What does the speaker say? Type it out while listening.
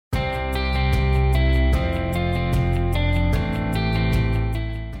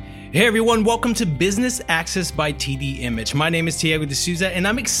Hey everyone, welcome to Business Access by TD Image. My name is Tiago D'Souza and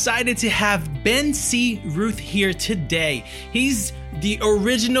I'm excited to have Ben C. Ruth here today. He's the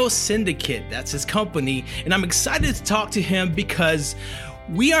original Syndicate, that's his company, and I'm excited to talk to him because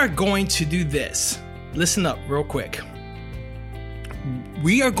we are going to do this. Listen up real quick.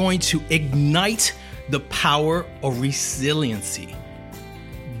 We are going to ignite the power of resiliency.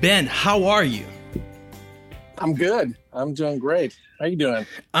 Ben, how are you? I'm good. I'm doing great. How you doing?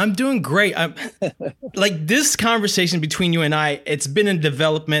 I'm doing great. I'm like this conversation between you and I, it's been in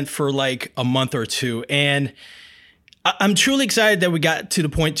development for like a month or two. And I'm truly excited that we got to the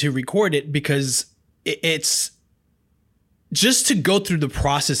point to record it because it's just to go through the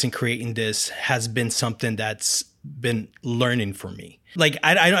process in creating this has been something that's been learning for me. Like,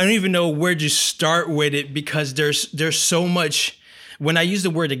 I don't even know where to start with it because there's so much. When I use the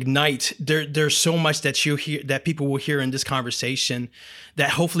word ignite, there's so much that you hear that people will hear in this conversation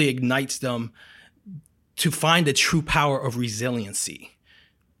that hopefully ignites them to find the true power of resiliency.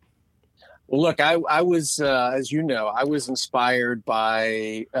 Well, look, I was, as you know, I was inspired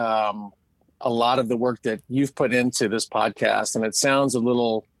by a lot of the work that you've put into this podcast, and it sounds a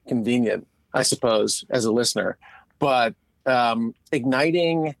little convenient, I suppose, as a listener, but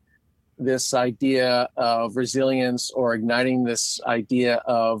igniting this idea of resilience or igniting this idea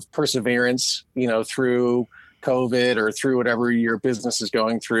of perseverance, you know, through COVID or through whatever your business is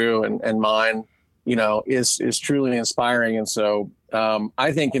going through and mine, you know, is truly inspiring. And so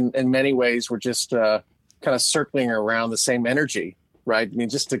I think in many ways, we're just kind of circling around the same energy, right? I mean,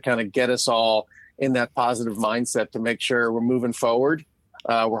 just to kind of get us all in that positive mindset to make sure we're moving forward,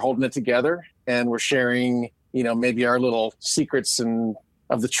 we're holding it together and we're sharing, you know, maybe our little secrets and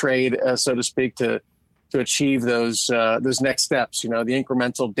of the trade, so to speak, to achieve those next steps, you know, the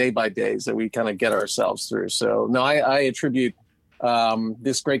incremental day by days that we kind of get ourselves through. So no, I attribute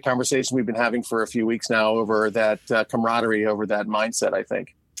this great conversation we've been having for a few weeks now over that camaraderie, over that mindset, I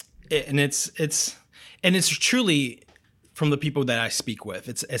think. And it's truly from the people that I speak with.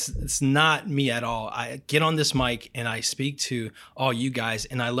 It's not me at all. I get on this mic and I speak to all you guys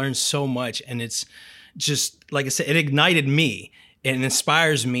and I learn so much. And it's just, like I said, it ignited me. It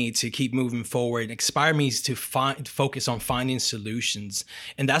inspires me to keep moving forward. It inspires me to focus on finding solutions.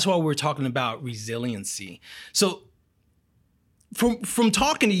 And that's why we're talking about resiliency. So from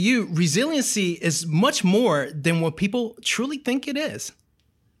talking to you, resiliency is much more than what people truly think it is.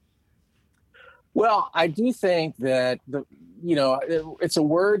 Well, I do think that it's a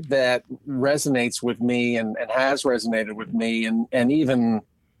word that resonates with me and has resonated with me. And even,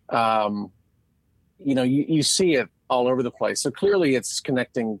 you see it all over the place. So clearly it's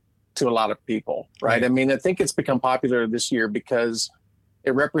connecting to a lot of people, right? I mean, I think it's become popular this year because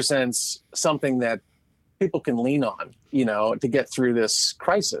it represents something that people can lean on, you know, to get through this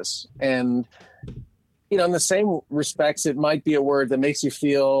crisis. And, you know, in the same respects, it might be a word that makes you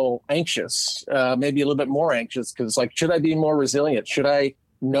feel anxious, maybe a little bit more anxious because like, should I be more resilient? Should I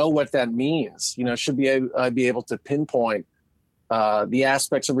know what that means? You know, should I be able to pinpoint the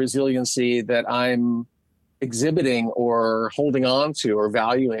aspects of resiliency that I'm exhibiting or holding on to or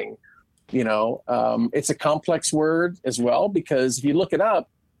valuing, you know, it's a complex word as well, because if you look it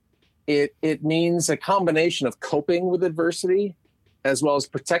up, it means a combination of coping with adversity as well as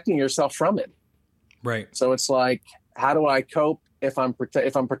protecting yourself from it. Right. So it's like, how do I cope if I'm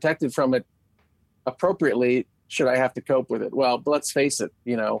protected from it appropriately? Should I have to cope with it? Well, let's face it,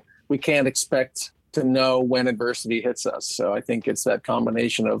 you know, we can't expect to know when adversity hits us. So I think it's that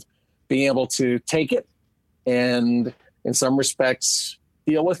combination of being able to take it and in some respects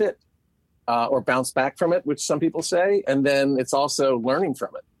deal with it or bounce back from it, which some people say. And then it's also learning from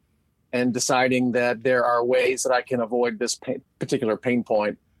it and deciding that there are ways that I can avoid this particular pain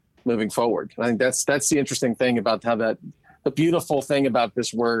point moving forward. And I think that's the interesting thing about how the beautiful thing about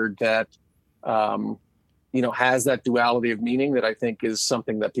this word that, has that duality of meaning that I think is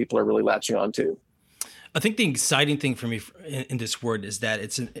something that people are really latching on to. I think the exciting thing for me in this word is that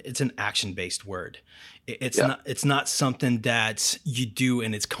it's an action-based word. It's not something that you do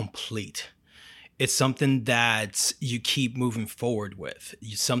and it's complete. It's something that you keep moving forward with.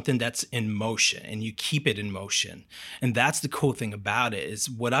 Something that's in motion and you keep it in motion. And that's the cool thing about it is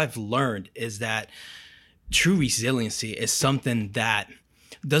what I've learned is that true resiliency is something that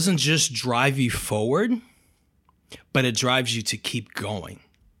doesn't just drive you forward, but it drives you to keep going.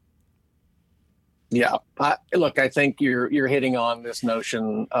 Yeah. Look, I think you're hitting on this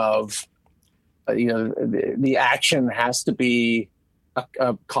notion of, the action has to be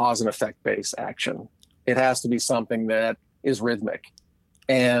a cause and effect based action. It has to be something that is rhythmic.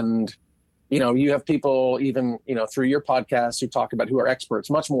 And, you have people even, through your podcast who talk about, who are experts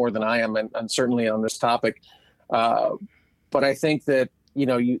much more than I am, and certainly on this topic. But I think that,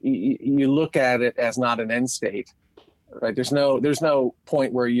 you look at it as not an end state, right? There's no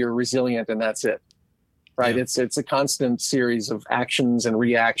point where you're resilient and that's it, right? Yeah. It's a constant series of actions and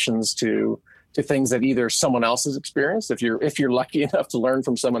reactions to things that either someone else has experienced. If you're lucky enough to learn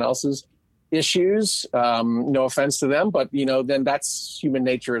from someone else's issues, no offense to them, but then that's human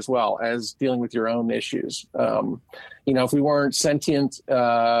nature as well as dealing with your own issues. If we weren't sentient,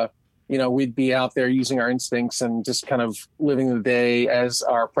 we'd be out there using our instincts and just kind of living the day as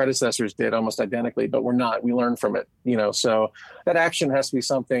our predecessors did, almost identically, but we're not. We learn from it, so that action has to be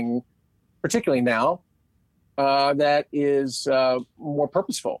something, particularly now, that is more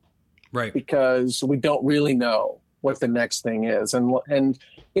purposeful. Right. Because we don't really know what the next thing is. And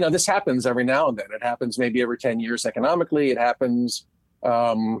this happens every now and then. It happens maybe every 10 years economically. It happens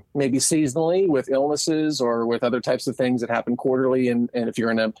maybe seasonally with illnesses or with other types of things that happen quarterly. And if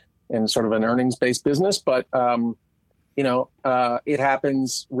you're in sort of an earnings-based business, but, it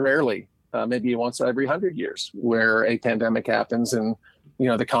happens rarely, maybe once every 100 years, where a pandemic happens and,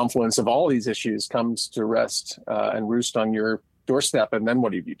 the confluence of all these issues comes to rest and roost on your doorstep. And then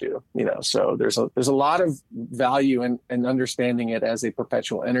what do you do? So there's a lot of value in understanding it as a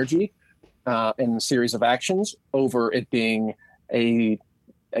perpetual energy in a series of actions over it being a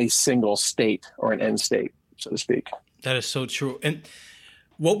single state or an end state, so to speak. That is so true. And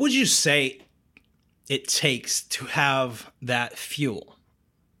what would you say it takes to have that fuel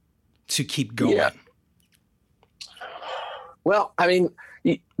to keep going? Yeah. Well, I mean,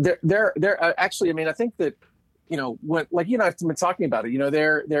 there actually, I mean, I think that, when, like, I've been talking about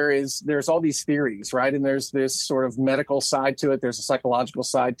it, there's all these theories, right? And there's this sort of medical side to it. There's a psychological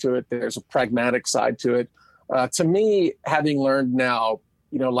side to it. There's a pragmatic side to it. To me, having learned now,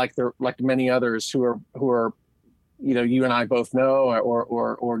 like many others who are, you and I both know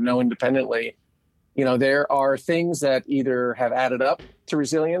or know independently, there are things that either have added up to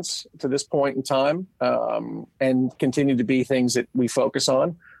resilience to this point in time and continue to be things that we focus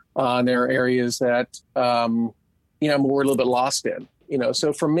on. There are areas that, we're a little bit lost in,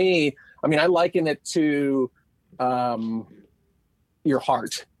 So for me, I mean, I liken it to your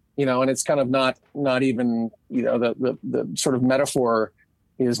heart, and it's kind of not even, the sort of metaphor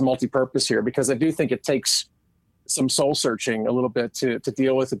is multi-purpose here, because I do think it takes some soul searching a little bit to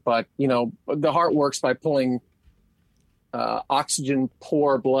deal with it. But, the heart works by pulling oxygen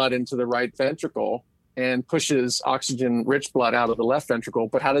poor blood into the right ventricle and pushes oxygen rich blood out of the left ventricle.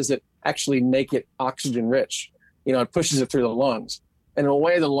 But how does it actually make it oxygen rich? It pushes it through the lungs. And in a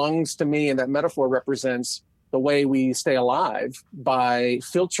way, the lungs, to me, in that metaphor, represents the way we stay alive by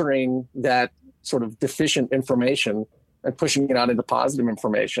filtering that sort of deficient information and pushing it out into positive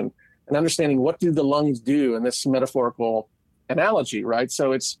information and understanding what do the lungs do in this metaphorical analogy, right?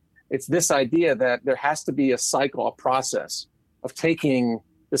 So it's this idea that there has to be a cycle, a process of taking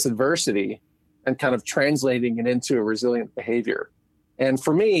this adversity and kind of translating it into a resilient behavior. And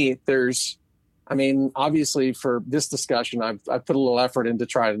for me, obviously for this discussion, I've put a little effort into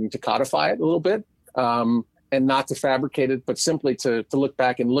trying to codify it a little bit and not to fabricate it, but simply to look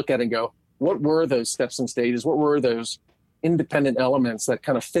back and look at it and go, what were those steps and stages? What were those independent elements that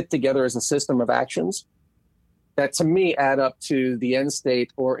kind of fit together as a system of actions that to me add up to the end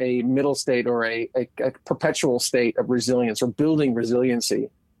state or a middle state or a perpetual state of resilience or building resiliency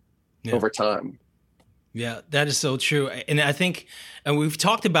over time. Yeah, that is so true. And I think, and we've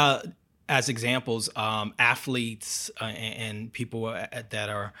talked about as examples, athletes and people that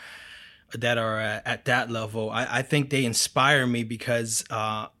are at that level. I think they inspire me because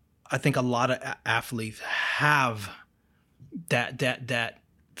I think a lot of athletes have that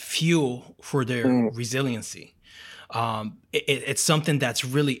fuel for their resiliency. It's something that's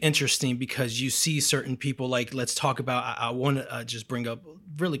really interesting because you see certain people, like, let's talk about, I want to just bring up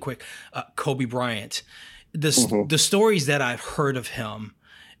really quick, Kobe Bryant. The stories that I've heard of him,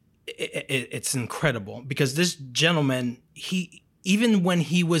 it's incredible because this gentleman, even when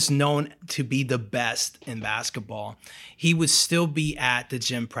he was known to be the best in basketball, he would still be at the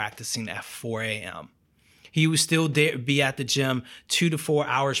gym practicing at 4 a.m. He would still be at the gym 2 to 4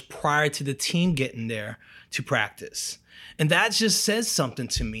 hours prior to the team getting there to practice. And that just says something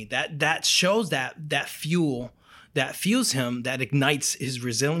to me. That shows that fuel that fuels him, that ignites his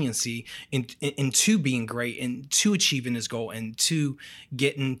resiliency into being great and to achieving his goal and to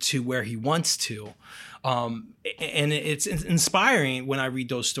getting to where he wants to. And it's inspiring when I read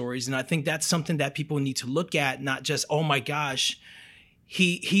those stories. And I think that's something that people need to look at, not just, oh my gosh,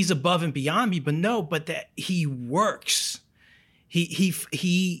 he's above and beyond me, but that he works.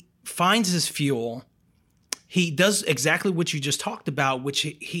 He finds his fuel. He does exactly what you just talked about, which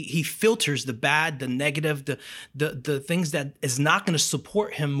he filters the bad, the negative, the things that is not going to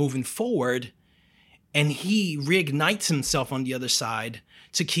support him moving forward. And he reignites himself on the other side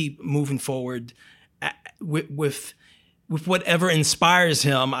to keep moving forward with whatever inspires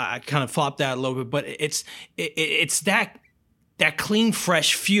him. I kind of flopped that a little bit, but it's that clean,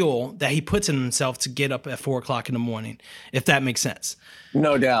 fresh fuel that he puts in himself to get up at 4 o'clock in the morning, if that makes sense.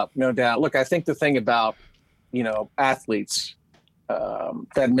 No doubt. No doubt. Look, I think the thing about, athletes,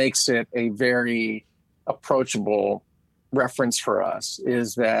 that makes it a very approachable reference for us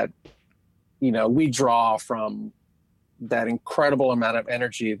is that, we draw from that incredible amount of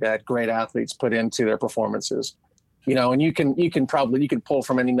energy that great athletes put into their performances, and you can pull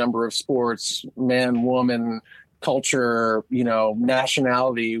from any number of sports, man, woman, culture,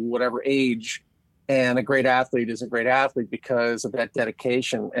 nationality, whatever age. And a great athlete is a great athlete because of that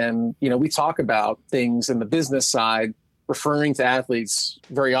dedication. And, we talk about things in the business side, referring to athletes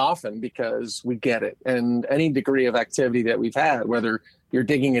very often because we get it. And any degree of activity that we've had, whether you're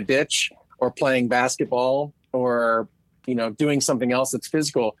digging a ditch or playing basketball or, doing something else that's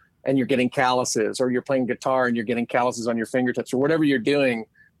physical and you're getting calluses, or you're playing guitar and you're getting calluses on your fingertips, or whatever you're doing,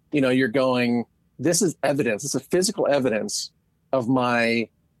 you're going, this is evidence. This is physical evidence of my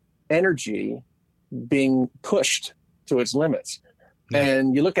energy being pushed to its limits. Yeah.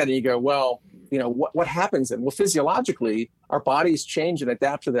 And you look at it and you go, well, what happens then? Well, physiologically, our bodies change and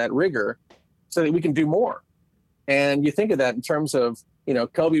adapt to that rigor so that we can do more. And you think of that in terms of,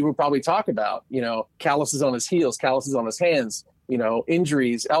 Kobe would probably talk about, calluses on his heels, calluses on his hands,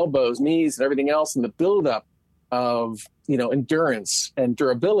 injuries, elbows, knees, and everything else, and the buildup of, endurance and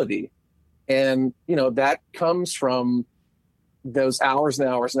durability. And, that comes from those hours and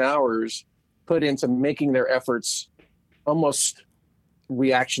hours and hours put into making their efforts almost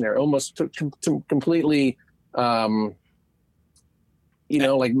reactionary, almost to completely,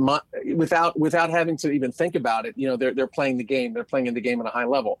 without having to even think about it. They're playing the game. They're playing in the game at a high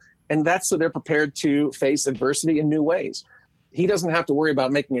level, and that's so they're prepared to face adversity in new ways. He doesn't have to worry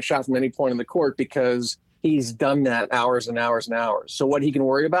about making a shot from any point in the court because he's done that hours and hours and hours. So what he can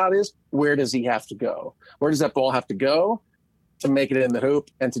worry about is, where does he have to go? Where does that ball have to go to make it in the hoop,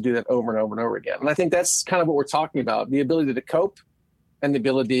 and to do that over and over and over again? And I think that's kind of what we're talking about, the ability to cope and the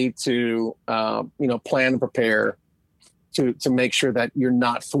ability to, plan and prepare to make sure that you're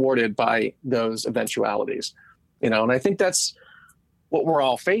not thwarted by those eventualities, and I think that's what we're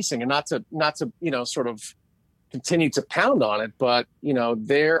all facing. And not to, sort of continue to pound on it, but,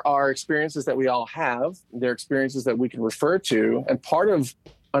 there are experiences that we all have. There are experiences that we can refer to. And part of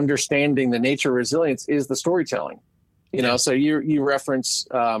understanding the nature of resilience is the storytelling. So you reference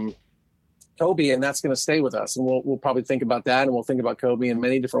Kobe, and that's going to stay with us, and we'll probably think about that, and we'll think about Kobe in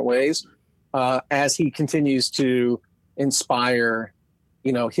many different ways as he continues to inspire,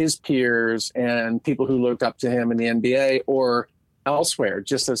 his peers and people who looked up to him in the NBA or elsewhere,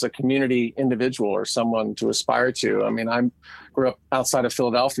 just as a community individual or someone to aspire to. I mean, I grew up outside of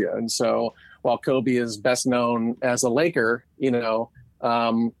Philadelphia, and so while Kobe is best known as a Laker,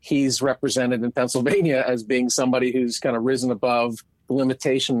 he's represented in Pennsylvania as being somebody who's kind of risen above the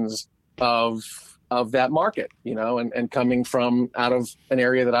limitations of that market, and coming from out of an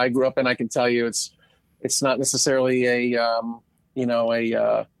area that I grew up in. I can tell you it's not necessarily a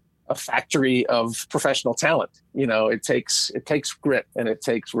factory of professional talent. It takes grit, and it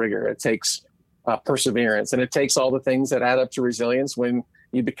takes rigor. It takes perseverance, and it takes all the things that add up to resilience when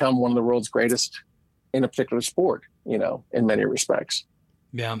you become one of the world's greatest in a particular sport, in many respects.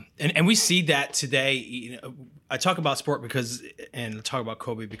 Yeah. And we see that today. I talk about sport and talk about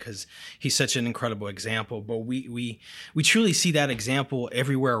Kobe because he's such an incredible example, but we truly see that example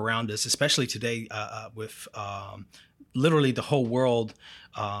everywhere around us, especially today with literally the whole world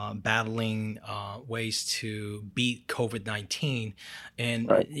battling ways to beat COVID-19. And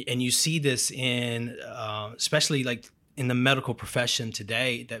right. And you see this in especially like in the medical profession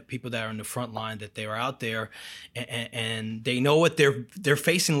today, that people that are in the front line, that they are out there and they know what they're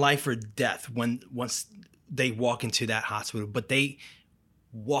facing, life or death once they walk into that hospital, but they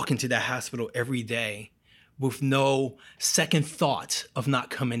walk into that hospital every day with no second thought of not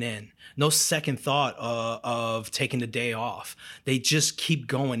coming in, no second thought of taking the day off. They just keep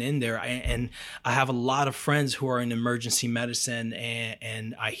going in there. And I have a lot of friends who are in emergency medicine,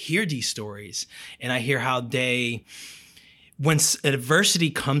 and I hear these stories, and I hear how when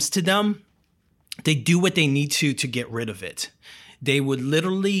adversity comes to them, they do what they need to get rid of it. they would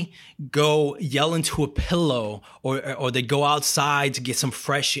literally go yell into a pillow, or they go outside to get some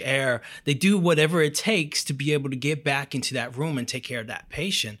fresh air. They do whatever it takes to be able to get back into that room and take care of that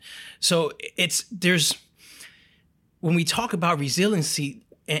patient. So when we talk about resiliency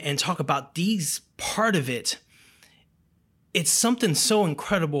and talk about these part of it, it's something so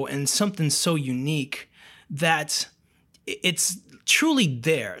incredible and something so unique that it's truly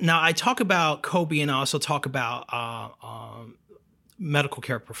there. Now, I talk about Kobe and I also talk about medical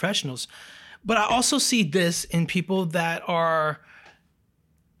care professionals, but I also see this in people that are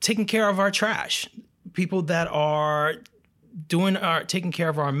taking care of our trash, people that are taking care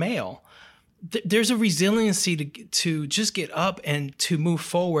of our mail. There's a resiliency to just get up and to move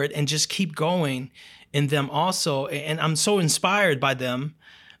forward and just keep going in them also. And I'm so inspired by them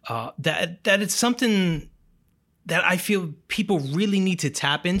that it's something that I feel people really need to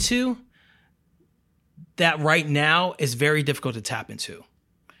tap into, that right now is very difficult to tap into.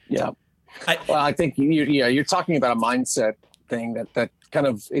 Yeah. I think you're talking about a mindset thing that kind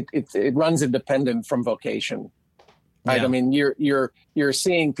of, it runs independent from vocation. Right. Yeah. I mean, you're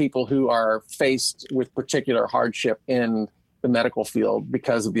seeing people who are faced with particular hardship in the medical field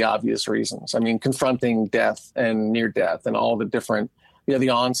because of the obvious reasons. I mean, confronting death and near death and all the different, the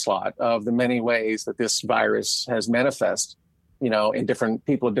onslaught of the many ways that this virus has manifest, in different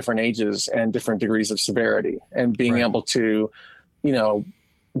people at different ages and different degrees of severity, and being able to,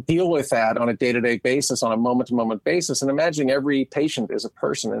 deal with that on a day-to-day basis, on a moment-to-moment basis, and imagining every patient is a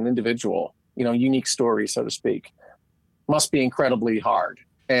person, an individual, unique story, so to speak, must be incredibly hard.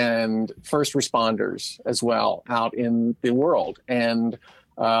 And first responders as well out in the world, and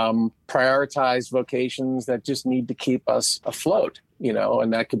prioritize vocations that just need to keep us afloat,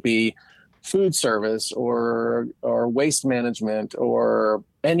 and that could be food service or waste management or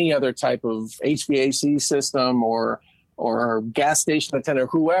any other type of HVAC system or gas station attendant,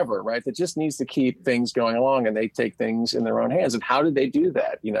 whoever, right, that just needs to keep things going along, and they take things in their own hands. And how did they do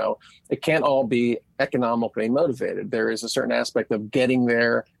that? It can't all be economically motivated. There is a certain aspect of getting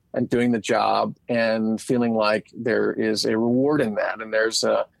there and doing the job and feeling like there is a reward in that. And there's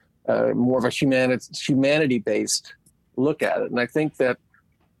a more of a humanity-based look at it. And I think that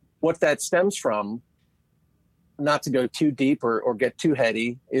what that stems from, not to go too deep or get too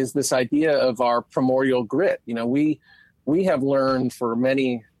heady, is this idea of our primordial grit. We have learned for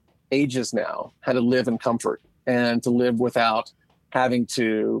many ages now how to live in comfort and to live without having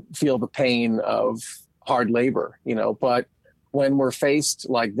to feel the pain of hard labor, but when we're faced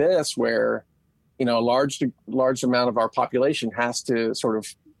like this, where, a large amount of our population has to sort of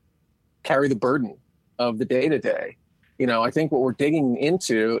carry the burden of the day-to-day, I think what we're digging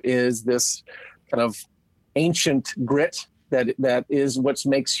into is this kind of ancient grit that is what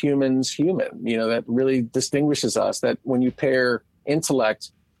makes humans human, that really distinguishes us, that when you pair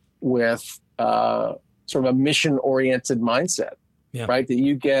intellect with sort of a mission-oriented mindset, right, that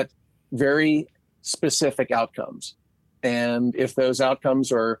you get very specific outcomes. And if those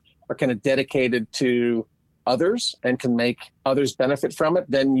outcomes are kind of dedicated to others and can make others benefit from it,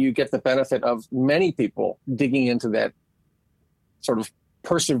 then you get the benefit of many people digging into that sort of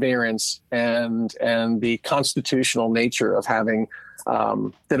perseverance and the constitutional nature of having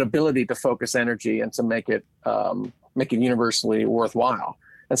that ability to focus energy and to make it universally worthwhile.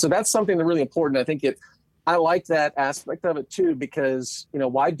 And so that's something that's really important. I think I like that aspect of it too, because,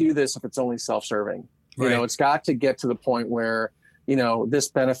 why do this if it's only self-serving? Right. It's got to get to the point where, this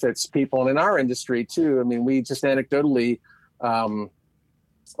benefits people. And in our industry too, I mean, we just anecdotally,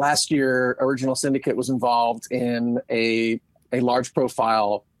 last year, Original Syndicate was involved in a large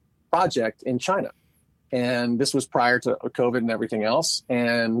profile project in China. And this was prior to COVID and everything else.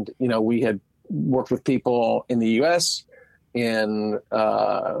 And, we had worked with people in the US, in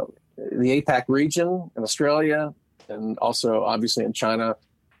the APAC region, in Australia, and also obviously in China,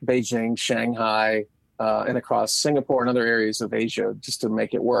 Beijing, Shanghai, and across Singapore and other areas of Asia, just to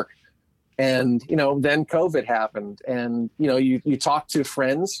make it work. And, then COVID happened, and, you talk to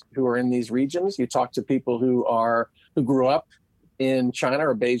friends who are in these regions, you talk to people who grew up in China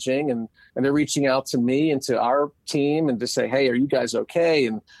or Beijing, and they're reaching out to me and to our team and to say, hey, are you guys okay?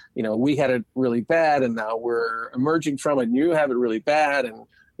 And, we had it really bad, and now we're emerging from it, and you have it really bad. And,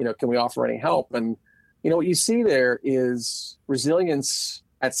 can we offer any help? And, what you see there is resilience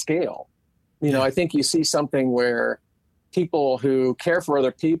at scale. I think you see something where people who care for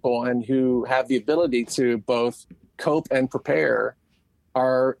other people and who have the ability to both cope and prepare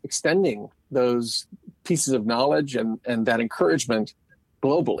are extending those pieces of knowledge and that encouragement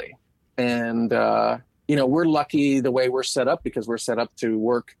globally. And, we're lucky the way we're set up, because we're set up to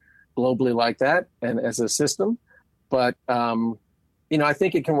work globally like that and as a system. But, I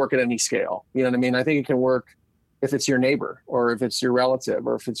think it can work at any scale. You know what I mean? I think it can work if it's your neighbor, or if it's your relative,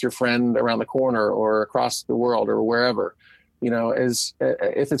 or if it's your friend around the corner or across the world or wherever, as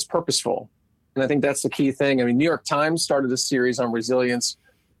if it's purposeful. And I think that's the key thing. I mean, New York Times started a series on resilience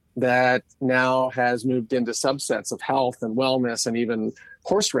that now has moved into subsets of health and wellness and even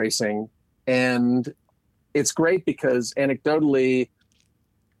horse racing. And it's great because anecdotally,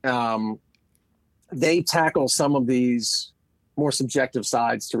 they tackle some of these more subjective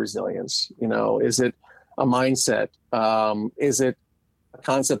sides to resilience. Is it a mindset? Is it a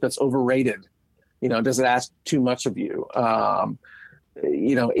concept that's overrated? Does it ask too much of you? How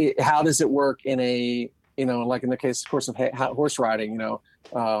does it work in a, like in the case, of course, of horse riding,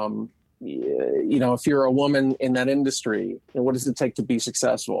 if you're a woman in that industry, what does it take to be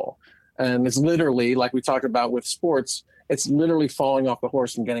successful? And it's literally, like we talked about with sports, it's literally falling off the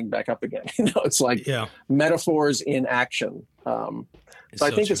horse and getting back up again. It's like metaphors in action. So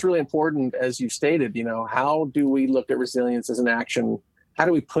I think it's really important, as you stated, how do we look at resilience as an action? How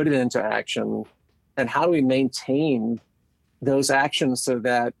do we put it into action? And how do we maintain those actions so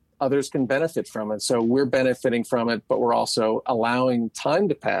that others can benefit from it? So we're benefiting from it, but we're also allowing time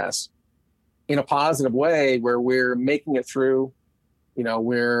to pass in a positive way where we're making it through.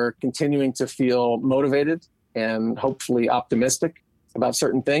 We're continuing to feel motivated and hopefully optimistic about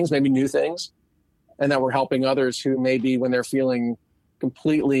certain things, maybe new things, and that we're helping others who maybe when they're feeling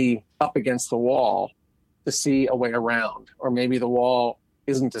completely up against the wall to see a way around, or maybe the wall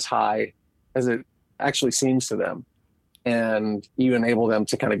isn't as high as it actually seems to them. And you enable them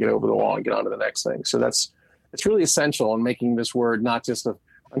to kind of get over the wall and get on to the next thing. So it's really essential in making this word not just a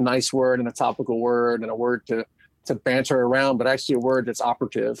nice word and a topical word and a word to banter around, but actually a word that's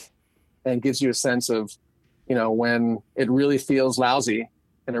operative and gives you a sense of, when it really feels lousy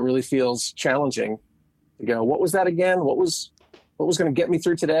and it really feels challenging, to go, what was that again? What was going to get me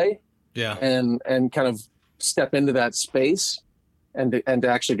through today? Yeah. And kind of step into that space and to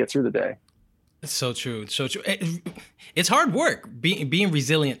actually get through the day. It's so true. So true. It's hard work. Being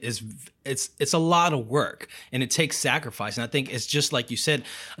resilient it's a lot of work, and it takes sacrifice. And I think it's just like you said.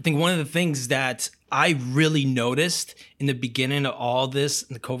 I think one of the things that I really noticed in the beginning of all this,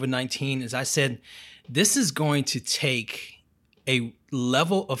 the COVID-19, is I said, this is going to take a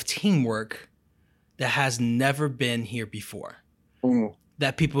level of teamwork that has never been here before,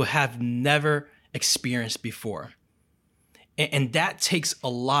 that people have never experienced before. And that takes a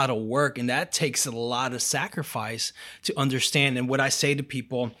lot of work, and that takes a lot of sacrifice to understand. And what I say to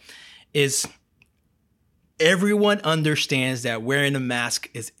people is everyone understands that wearing a mask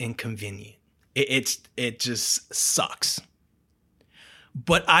is inconvenient. It just sucks.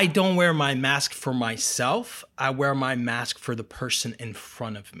 But I don't wear my mask for myself. I wear my mask for the person in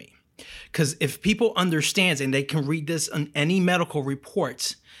front of me. Because if people understand, and they can read this on any medical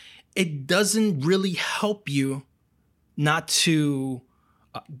reports, it doesn't really help you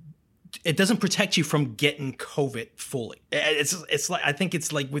it doesn't protect you from getting COVID fully. It's like, I think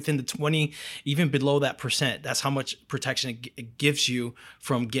it's like within the 20, even below that percent. That's how much protection it gives you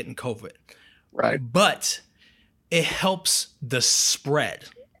from getting COVID. Right. But it helps the spread.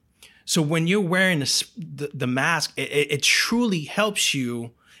 So when you're wearing the mask, it truly helps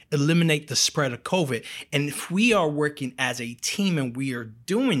you eliminate the spread of COVID. And if we are working as a team and we are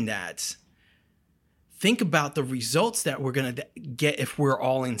doing that, think about the results that we're going to get if we're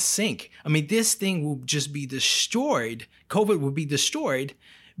all in sync. I mean, this thing will just be destroyed. COVID will be destroyed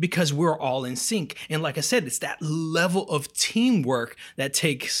because we're all in sync. And like I said, it's that level of teamwork that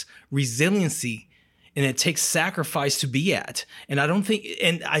takes resiliency and it takes sacrifice to be at. And I don't think,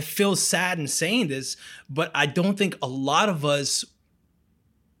 and I feel sad in saying this, but I don't think a lot of us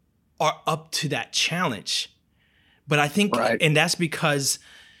are up to that challenge. But I think, and that's because,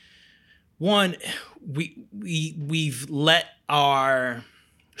 one, we've let our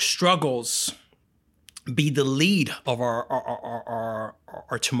struggles be the lead of our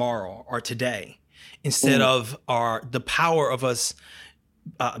tomorrow or today, instead of the power of us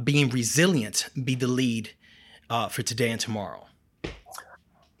being resilient be the lead for today and tomorrow.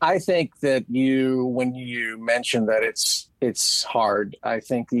 I think that when you mention that it's hard, I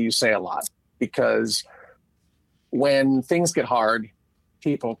think you say a lot, because when things get hard,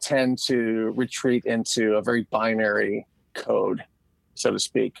 people tend to retreat into a very binary code, so to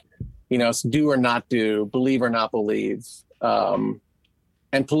speak. It's do or not do, believe or not believe. And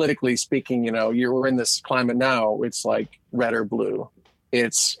politically speaking, we're in this climate now. It's like red or blue.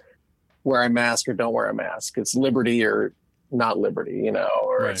 It's wear a mask or don't wear a mask. It's liberty or not liberty,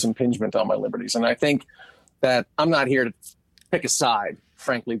 or It's impingement on my liberties. And I think that I'm not here to pick a side,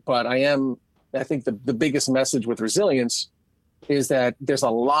 frankly, but I think the biggest message with resilience is that there's a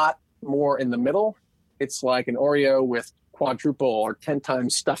lot more in the middle. It's like an Oreo with quadruple or 10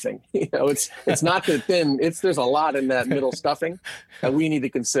 times stuffing. It's not that thin. There's a lot in that middle stuffing that we need to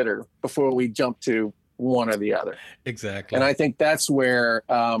consider before we jump to one or the other. Exactly. And I think that's where,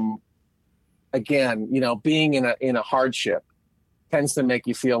 again, being in a hardship tends to make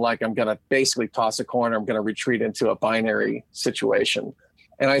you feel like I'm going to basically toss a corner. I'm going to retreat into a binary situation.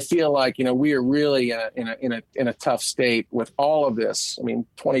 And I feel like, we are really in a tough state with all of this. I mean,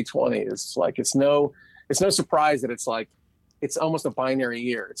 2020 is like, it's no surprise that it's almost a binary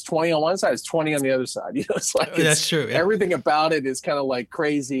year. It's 20 on one side, it's 20 on the other side. It's like, that's true. Yeah. Everything about it is kind of like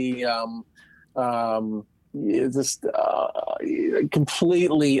crazy, just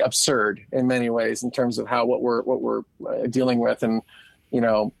completely absurd in many ways in terms of what we're dealing with. And,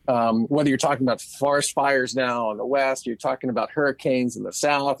 whether you're talking about forest fires now in the West, you're talking about hurricanes in the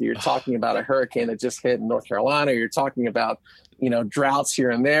South, you're talking about a hurricane that just hit in North Carolina, you're talking about, droughts here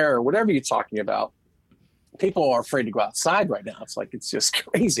and there, or whatever you're talking about. People are afraid to go outside right now. It's like, it's just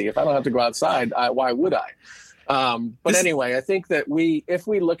crazy. If I don't have to go outside, why would I? But anyway, I think that if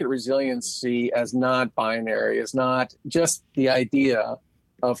we look at resiliency as not binary, as not just the idea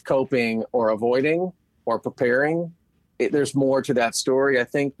of coping or avoiding or preparing, there's more to that story. I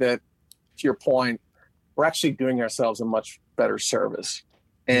think that, to your point, we're actually doing ourselves a much better service.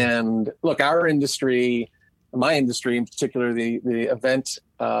 And look, our industry, my industry in particular, the event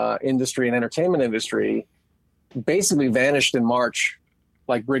industry and entertainment industry, basically vanished in March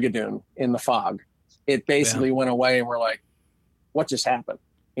like Brigadoon in the fog. It basically went away, and we're like, what just happened?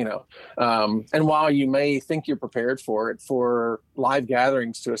 And while you may think you're prepared for it, for live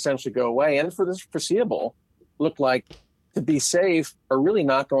gatherings to essentially go away and for this foreseeable look like to be safe are really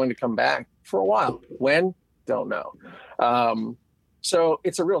not going to come back for a while. When? Don't know. So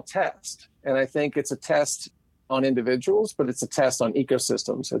it's a real test. And I think it's a test on individuals, but it's a test on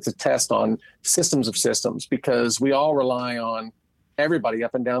ecosystems. It's a test on systems of systems, because we all rely on everybody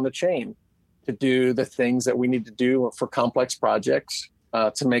up and down the chain to do the things that we need to do for complex projects,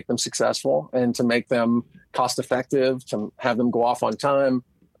 to make them successful and to make them cost effective, to have them go off on time.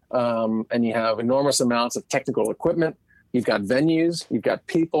 And you have enormous amounts of technical equipment. You've got venues, you've got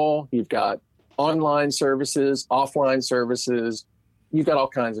people, you've got online services, offline services, you've got all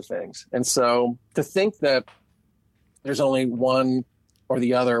kinds of things. And so to think that there's only one or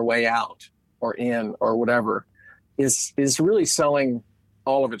the other way out or in or whatever is really selling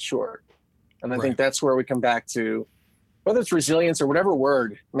all of it short. And I think that's where we come back to, whether it's resilience or whatever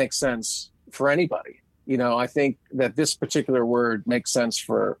word makes sense for anybody. I think that this particular word makes sense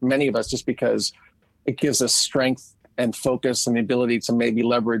for many of us just because it gives us strength and focus and the ability to maybe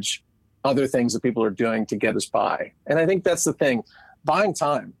leverage other things that people are doing to get us by. And I think that's the thing. Buying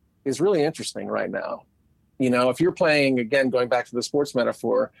time is really interesting right now. If you're playing, again, going back to the sports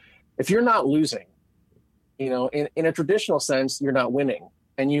metaphor, if you're not losing, in a traditional sense, you're not winning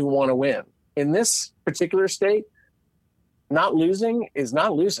and you want to win. In this particular state, not losing is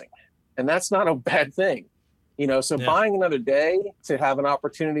not losing. And that's not a bad thing. Buying another day to have an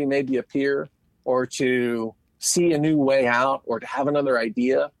opportunity maybe appear, or to see a new way out, or to have another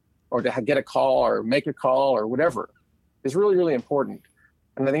idea, or to get a call or make a call or whatever is really, really important.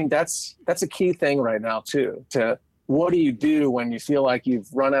 And I think that's a key thing right now too, to what do you do when you feel like you've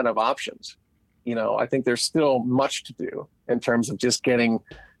run out of options? I think there's still much to do in terms of just getting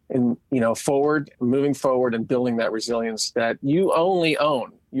moving forward and building that resilience that you only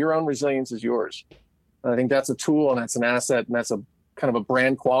own. Your own resilience is yours. And I think that's a tool, and that's an asset, and that's a kind of a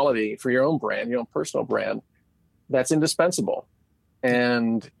brand quality for your own brand, your own personal brand, that's indispensable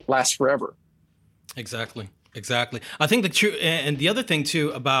and lasts forever. Exactly. I think the other thing too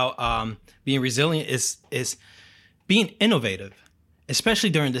about being resilient is being innovative, especially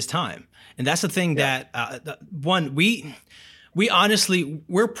during this time. And that's the thing that we honestly,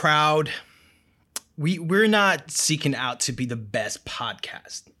 we're proud. We're not seeking out to be the best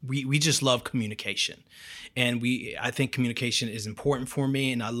podcast. We just love communication. And I think communication is important for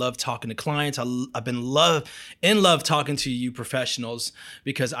me, and I love talking to clients. I've been in love talking to you professionals,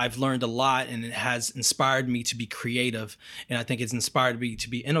 because I've learned a lot, and it has inspired me to be creative. And I think it's inspired me to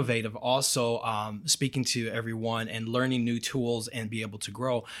be innovative, also speaking to everyone and learning new tools and be able to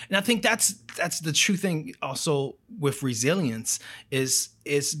grow. And I think that's the true thing also with resilience is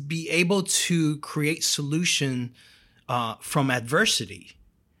be able to create solution from adversity.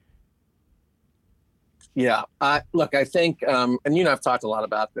 Yeah. I think, and I've talked a lot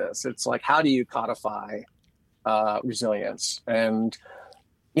about this. It's like, how do you codify resilience? And,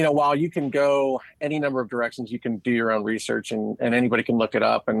 while you can go any number of directions, you can do your own research and anybody can look it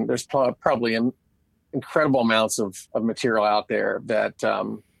up. And there's probably incredible amounts of material out there that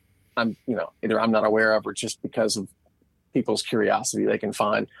I'm, either I'm not aware of or just because of people's curiosity they can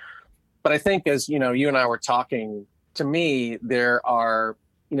find. But I think as, you and I were talking, to me, there are,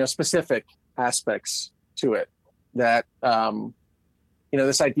 specific aspects to it that,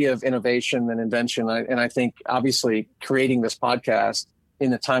 this idea of innovation and invention. And I think obviously creating this podcast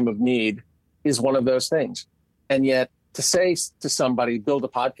in a time of need is one of those things. And yet to say to somebody, build a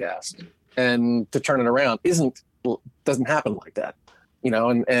podcast and to turn it around doesn't happen like that,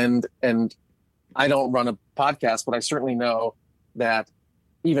 and I don't run a podcast, but I certainly know that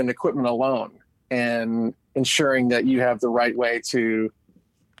even equipment alone and ensuring that you have the right way to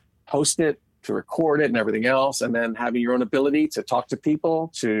host it, to record it and everything else, and then having your own ability to talk to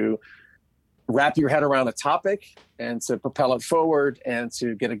people, to wrap your head around a topic and to propel it forward and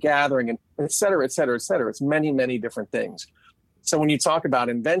to get a gathering, and et cetera, et cetera, et cetera. It's many, many different things. So when you talk about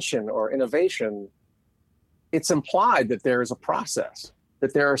invention or innovation, it's implied that there is a process,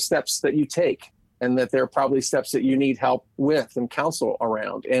 that there are steps that you take, and that there are probably steps that you need help with and counsel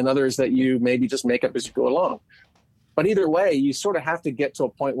around, and others that you maybe just make up as you go along. But either way, you sort of have to get to a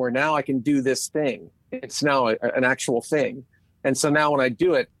point where now I can do this thing. It's now an actual thing. And so now when I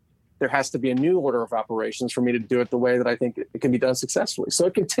do it, there has to be a new order of operations for me to do it the way that I think it can be done successfully. So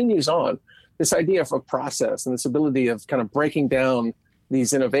it continues on, this idea of a process and this ability of kind of breaking down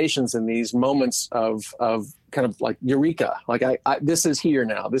these innovations and these moments of kind of like eureka, like I this is here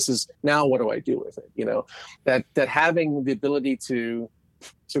now. This is now, what do I do with it? That having the ability to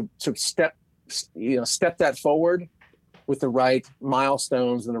step that forward with the right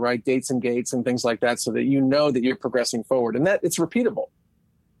milestones and the right dates and gates and things like that, so that that you're progressing forward and that it's repeatable.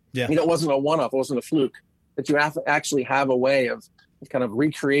 Yeah. It wasn't a one-off, it wasn't a fluke, that you actually have a way of kind of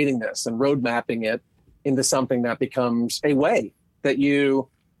recreating this and road mapping it into something that becomes a way that you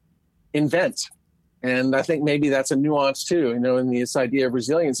invent. And I think maybe that's a nuance too, in this idea of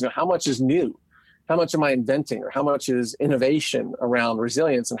resilience. How much is new? How much am I inventing, or how much is innovation around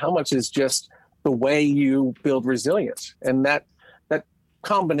resilience, and how much is just the way you build resilience? And that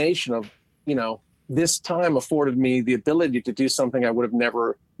combination of, this time afforded me the ability to do something I would have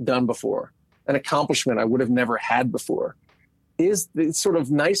never done before, an accomplishment I would have never had before, is the sort of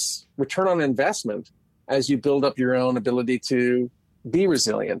nice return on investment as you build up your own ability to be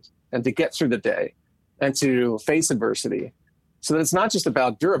resilient and to get through the day and to face adversity. So that it's not just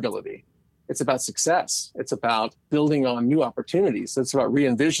about durability, it's about success. It's about building on new opportunities. It's about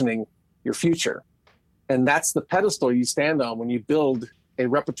re-envisioning your future. And that's the pedestal you stand on when you build a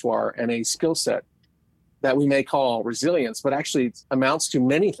repertoire and a skill set that we may call resilience, but actually amounts to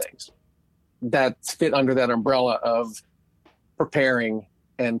many things that fit under that umbrella of preparing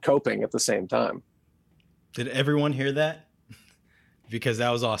and coping at the same time. Did everyone hear that? Because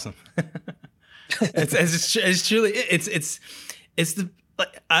that was awesome. it's truly, it's the,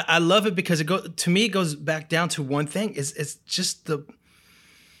 I love it because to me, it goes back down to one thing. It's just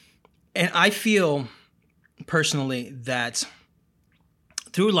and I feel personally that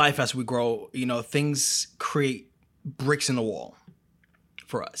through life as we grow, things create bricks in the wall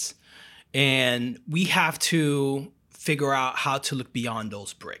for us. And we have to figure out how to look beyond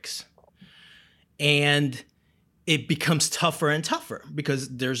those bricks. And it becomes tougher and tougher because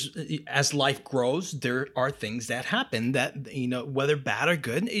as life grows, there are things that happen that, whether bad or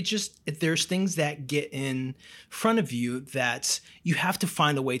good, there's things that get in front of you that you have to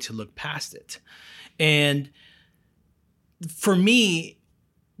find a way to look past it. And for me,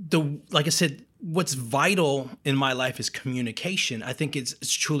 like I said, what's vital in my life is communication. I think it's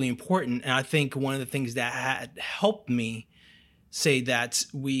truly important. And I think one of the things that had helped me say that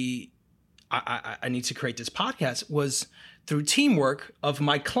I need to create this podcast was through teamwork of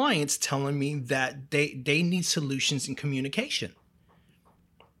my clients telling me that they need solutions in communication.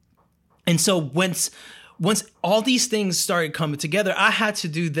 And so once all these things started coming together, I had to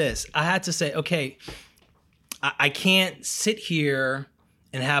do this. I had to say, okay, I can't sit here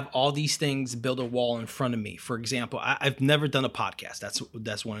and have all these things build a wall in front of me. For example, I've never done a podcast.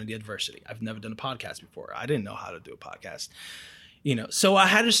 That's one of the adversity. I've never done a podcast before. I didn't know how to do a podcast. So I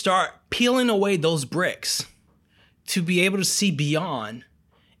had to start peeling away those bricks to be able to see beyond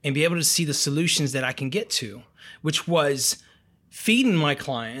and be able to see the solutions that I can get to, which was feeding my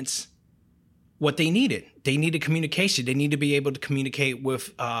clients what they needed. They needed communication. They need to be able to communicate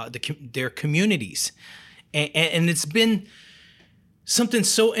with their communities. And it's been something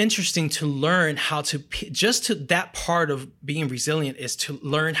so interesting to learn how to, that part of being resilient is to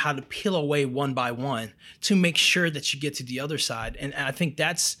learn how to peel away one by one to make sure that you get to the other side. And I think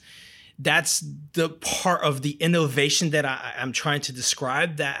that's the part of the innovation that I'm trying to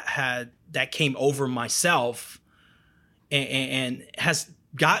describe that that came over myself and has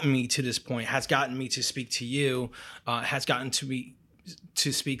gotten me to this point, has gotten me to speak to you, has gotten to me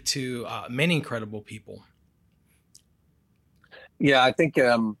to speak to many incredible people. Yeah, I think,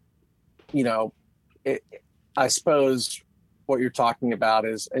 I suppose what you're talking about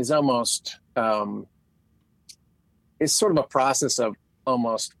is almost, it's sort of a process of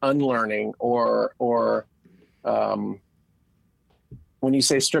almost unlearning or when you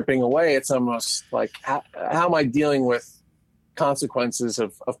say stripping away, it's almost like, how am I dealing with consequences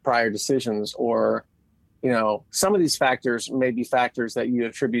of prior decisions? Or, some of these factors may be factors that you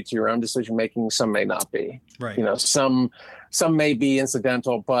attribute to your own decision making. Some may not be. Right. Some may be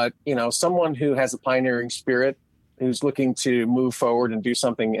incidental, but someone who has a pioneering spirit, who's looking to move forward and do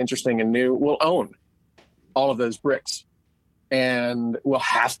something interesting and new, will own all of those bricks and will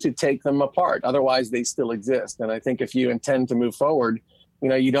have to take them apart. Otherwise, they still exist. And I think if you intend to move forward,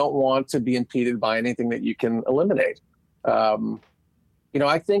 you don't want to be impeded by anything that you can eliminate. I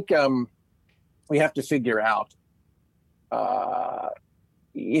think we have to figure out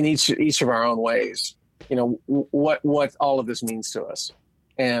in each of our own ways, what all of this means to us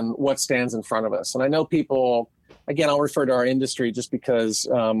and what stands in front of us. And I know people, again, I'll refer to our industry just because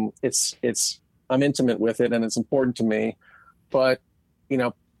I'm intimate with it and it's important to me. But,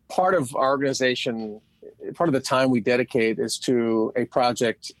 part of our organization, part of the time we dedicate is to a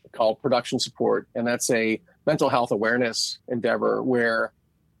project called Production Support. And that's a mental health awareness endeavor where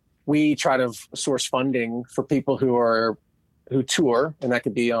we try to source funding for people who tour, and that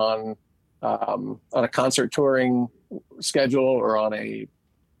could be on a concert touring schedule or on a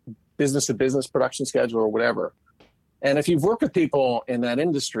business to business production schedule or whatever. And if you've worked with people in that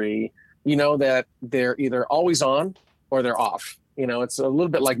industry, you know that they're either always on or they're off. It's a little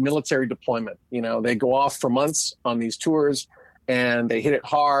bit like military deployment. They go off for months on these tours and they hit it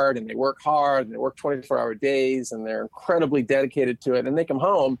hard and they work hard and they work 24-hour days and they're incredibly dedicated to it. And they come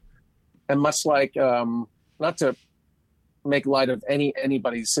home and much like, not to make light of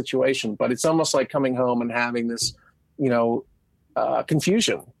anybody's situation, but it's almost like coming home and having this,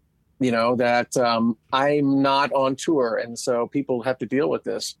 confusion, that I'm not on tour. And so people have to deal with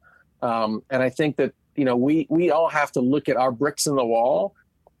this. And I think that, we all have to look at our bricks in the wall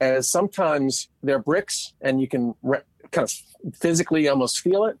as sometimes they're bricks and you can kind of physically almost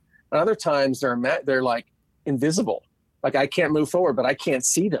feel it. And other times they're like invisible. Like I can't move forward, but I can't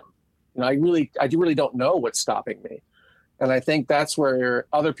see them. I really don't know what's stopping me. And I think that's where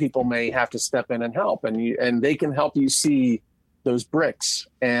other people may have to step in and help, and they can help you see those bricks.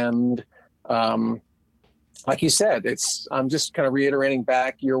 And like you said, I'm just kind of reiterating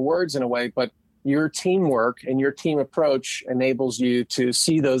back your words in a way, but your teamwork and your team approach enables you to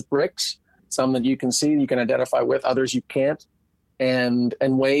see those bricks, some that you can see, you can identify with, others you can't, and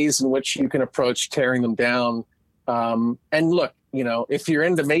ways in which you can approach tearing them down. And look, if you're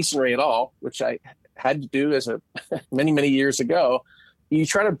into masonry at all, which I had to do as many, many years ago, you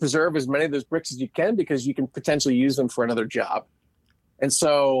try to preserve as many of those bricks as you can because you can potentially use them for another job. And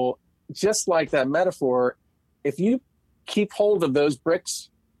so just like that metaphor, if you keep hold of those bricks,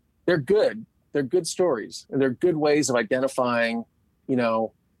 they're good. They're good stories and they're good ways of identifying,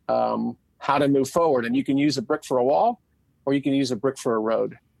 how to move forward. And you can use a brick for a wall or you can use a brick for a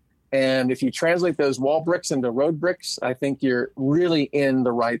road. And if you translate those wall bricks into road bricks, I think you're really in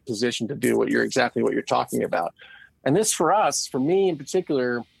the right position to do exactly what you're talking about. And this for us, for me in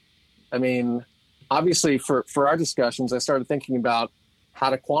particular, I mean, obviously for our discussions, I started thinking about how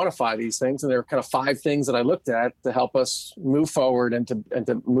to quantify these things. And there are kind of 5 things that I looked at to help us move forward and to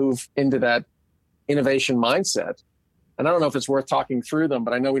move into that innovation mindset. And I don't know if it's worth talking through them,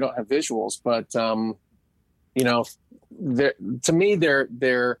 but I know we don't have visuals, but, to me,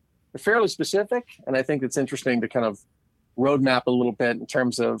 they're fairly specific. And I think it's interesting to kind of roadmap a little bit in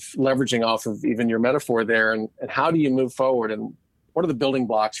terms of leveraging off of even your metaphor there. And how do you move forward and what are the building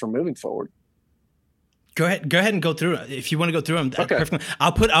blocks for moving forward? Go ahead and go through it. If you want to go through them, okay. Perfectly.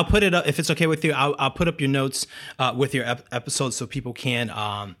 I'll put it up if it's okay with you. I'll put up your notes with your episodes so people can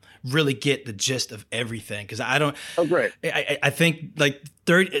really get the gist of everything. Because I don't. Oh, great. I think like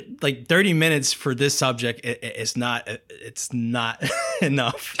 30 minutes for this subject it's not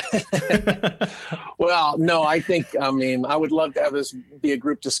enough. Well, no, I would love to have this be a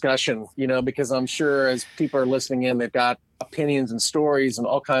group discussion. Because I'm sure as people are listening in, they've got opinions and stories and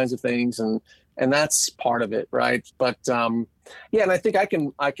all kinds of things and that's part of it, right? But and I think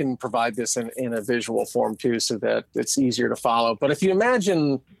I can provide this in a visual form too, so that it's easier to follow. But if you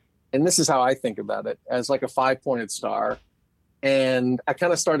imagine, and this is how I think about it, as like a 5-pointed star, and I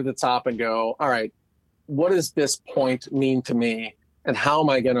kind of start at the top and go, all right, what does this point mean to me, and how am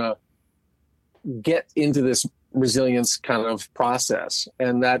I going to get into this resilience kind of process.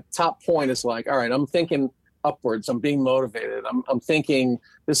 And that top point is like, all right, I'm thinking upwards. I'm being motivated. I'm thinking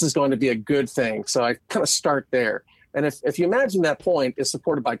this is going to be a good thing. So I kind of start there. And if you imagine that point is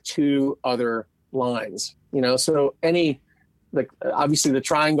supported by two other lines, so obviously the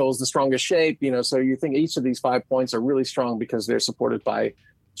triangle is the strongest shape, so you think each of these 5 points are really strong because they're supported by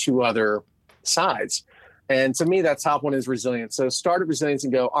two other sides. And to me, that top one is resilience. So start at resilience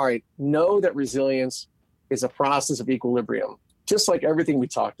and go, all right, know that resilience is a process of equilibrium, just like everything we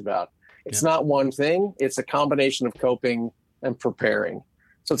talked about. It's not one thing. It's a combination of coping and preparing.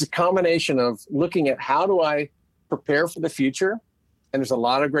 So it's a combination of looking at how do I prepare for the future? And there's a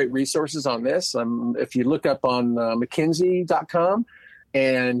lot of great resources on this. If you look up on McKinsey.com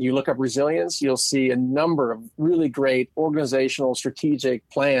and you look up resilience, you'll see a number of really great organizational strategic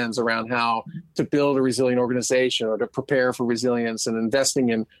plans around how to build a resilient organization or to prepare for resilience and investing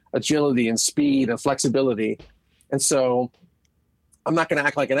in agility and speed and flexibility. And so I'm not going to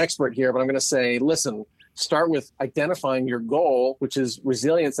act like an expert here, but I'm going to say, listen, start with identifying your goal, which is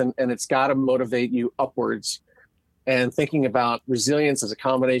resilience, and it's got to motivate you upwards. And thinking about resilience as a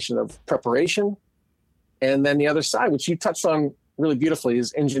combination of preparation. And then the other side, which you touched on really beautifully,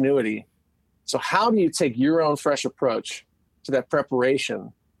 is ingenuity. So how do you take your own fresh approach to that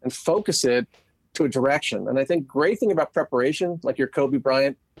preparation and focus it to a direction? And I think great thing about preparation, like your Kobe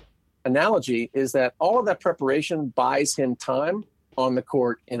Bryant analogy, is that all of that preparation buys him time on the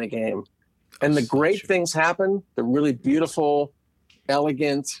court in a game. And the great things happen, the really beautiful,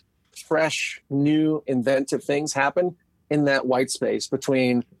 elegant, fresh, new, inventive things happen in that white space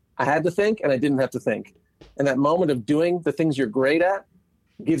between I had to think and I didn't have to think. And that moment of doing the things you're great at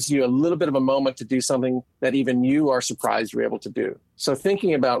gives you a little bit of a moment to do something that even you are surprised you're able to do. So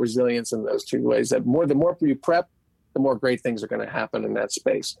thinking about resilience in those two ways, that the more you prep, the more great things are going to happen in that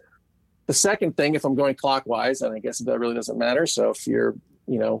space. The second thing, if I'm going clockwise, and I guess that really doesn't matter. So if you're,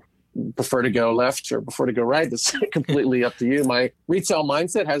 prefer to go left or prefer to go right, that's completely up to you. My retail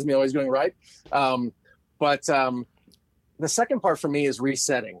mindset has me always going right. But the second part for me is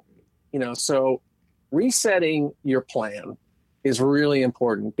resetting. So resetting your plan is really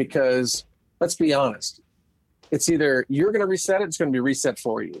important because, let's be honest, it's either you're going to reset it, it's going to be reset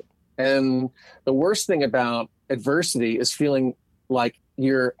for you. And the worst thing about adversity is feeling like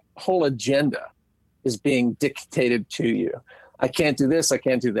your whole agenda is being dictated to you. I can't do this, I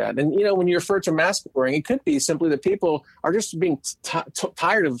can't do that. And, when you refer to mask wearing, it could be simply that people are just being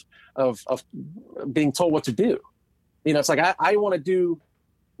tired of being told what to do. It's like, I want to do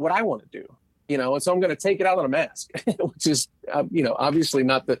what I want to do, and so I'm going to take it out on a mask, which is, obviously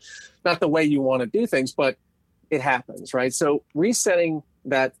not the way you want to do things, but it happens, right? So resetting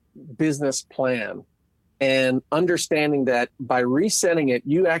that business plan and understanding that by resetting it,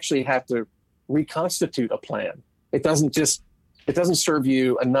 you actually have to reconstitute a plan. It doesn't serve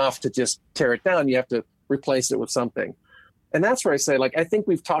you enough to just tear it down. You have to replace it with something. And that's where I say, I think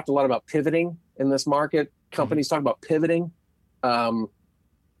we've talked a lot about pivoting in this market. Companies talk about pivoting,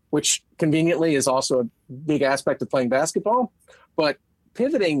 which conveniently is also a big aspect of playing basketball. But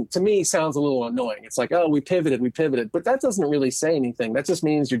pivoting to me sounds a little annoying. It's like, oh, we pivoted. But that doesn't really say anything. That just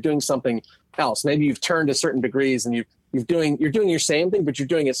means you're doing something else. Maybe you've turned to certain degrees and you're doing your same thing, but you're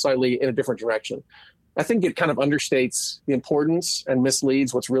doing it slightly in a different direction. I think it kind of understates the importance and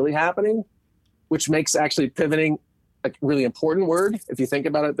misleads what's really happening, which makes actually pivoting a really important word, if you think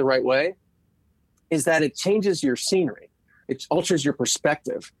about it the right way, is that it changes your scenery. It alters your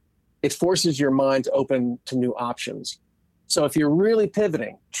perspective. It forces your mind to open to new options. So if you're really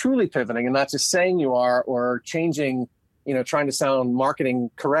pivoting, truly pivoting, and not just saying you are or changing, trying to sound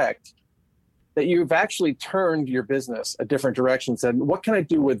marketing correct, that you've actually turned your business a different direction, said, what can I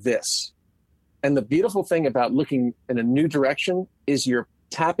do with this? And the beautiful thing about looking in a new direction is you're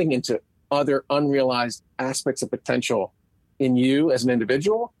tapping into other unrealized aspects of potential in you as an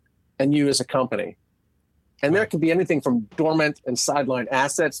individual and you as a company. And there could be anything from dormant and sidelined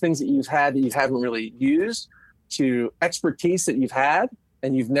assets, things that you've had that you haven't really used, to expertise that you've had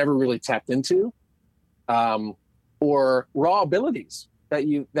and you've never really tapped into, or raw abilities that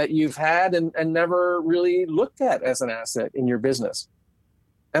you've had and never really looked at as an asset in your business.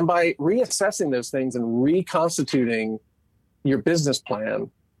 And by reassessing those things and reconstituting your business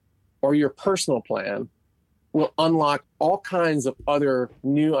plan or your personal plan will unlock all kinds of other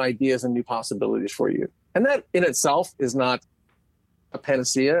new ideas and new possibilities for you. And that in itself is not a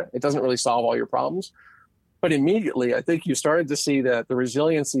panacea. It doesn't really solve all your problems. But immediately, I think you started to see that the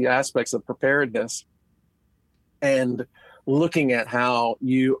resiliency aspects of preparedness and looking at how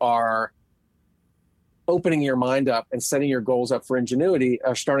you are opening your mind up and setting your goals up for ingenuity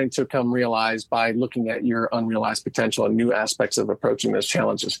are starting to come realized by looking at your unrealized potential and new aspects of approaching those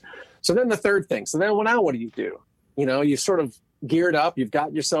challenges. So then the third thing, now what do? You sort of geared up, you've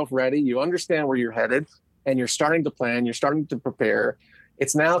got yourself ready, you understand where you're headed, and you're starting to plan, you're starting to prepare.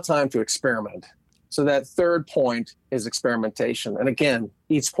 It's now time to experiment. So that third point is experimentation. And again,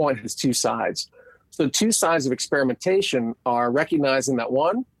 each point has two sides. So the two sides of experimentation are recognizing that,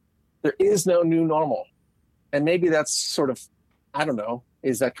 one, there is no new normal. And maybe that's sort of, I don't know,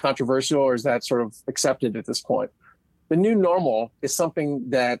 is that controversial or is that sort of accepted at this point? The new normal is something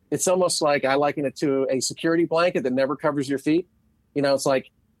that it's almost like, I liken it to a security blanket that never covers your feet. It's like,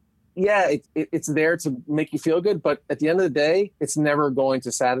 yeah, it's there to make you feel good, but at the end of the day, it's never going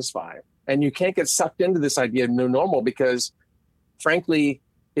to satisfy. And you can't get sucked into this idea of new normal because, frankly,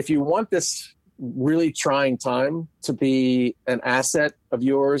 if you want this really trying time to be an asset of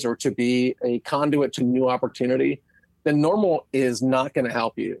yours or to be a conduit to new opportunity, then normal is not going to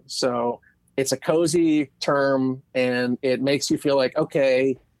help you. So it's a cozy term and it makes you feel like,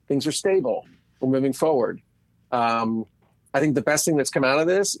 okay, things are stable. We're moving forward. I think the best thing that's come out of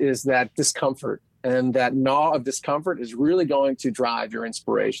this is that discomfort, and that gnaw of discomfort is really going to drive your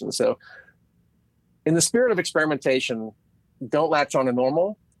inspiration. So in the spirit of experimentation, don't latch on to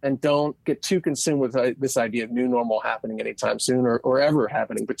normal and don't get too consumed with this idea of new normal happening anytime soon or ever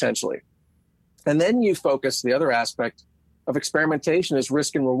happening potentially. And then you focus, the other aspect of experimentation is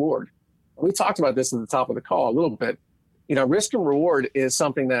risk and reward. We talked about this at the top of the call a little bit. Risk and reward is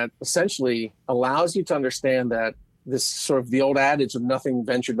something that essentially allows you to understand that this sort of the old adage of nothing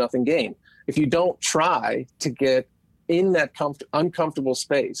ventured, nothing gained. If you don't try to get in that uncomfortable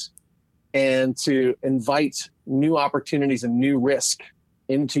space and to invite new opportunities and new risk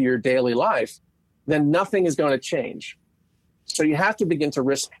into your daily life, then nothing is going to change. So you have to begin to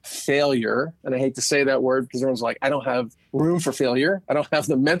risk failure. And I hate to say that word because everyone's like, I don't have room for failure. I don't have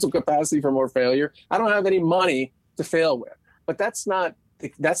the mental capacity for more failure. I don't have any money to fail with. But that's not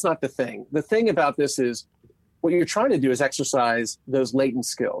the thing. The thing about this is what you're trying to do is exercise those latent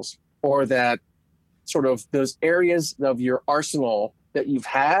skills, or that sort of those areas of your arsenal that you've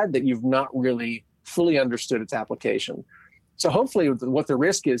had that you've not really fully understood its application. So hopefully what the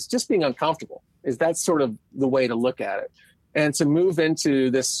risk is just being uncomfortable, is that's sort of the way to look at it. And to move into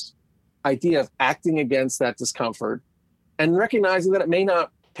this idea of acting against that discomfort and recognizing that it may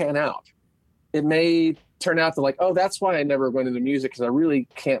not pan out. It may turn out to like, oh, that's why I never went into music, because I really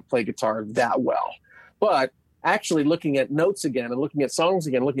can't play guitar that well. But actually looking at notes again and looking at songs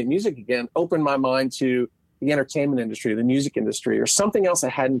again, looking at music again, opened my mind to the entertainment industry, the music industry, or something else I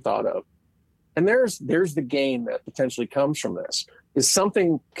hadn't thought of. And there's the gain that potentially comes from this, is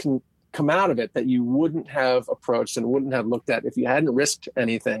something can come out of it that you wouldn't have approached and wouldn't have looked at if you hadn't risked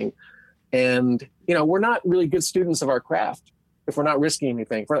anything. And, we're not really good students of our craft if we're not risking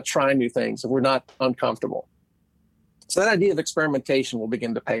anything, if we're not trying new things, if we're not uncomfortable. So that idea of experimentation will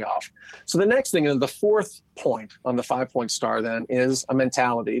begin to pay off. So the next thing, and the fourth point on the 5-point star then, is a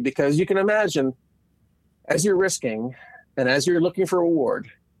mentality, because you can imagine as you're risking and as you're looking for reward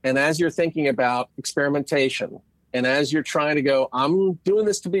and as you're thinking about experimentation and as you're trying to go, I'm doing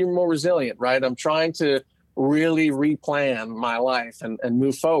this to be more resilient, right? I'm trying to really replan my life and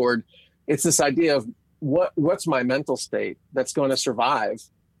move forward. It's this idea of what's my mental state that's going to survive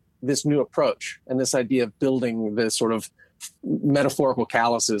this new approach, and this idea of building this sort of metaphorical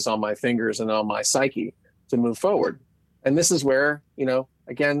calluses on my fingers and on my psyche to move forward. And this is where,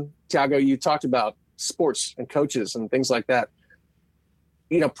 again, Tiago, you talked about sports and coaches and things like that.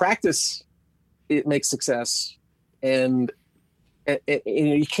 Practice, it makes success. And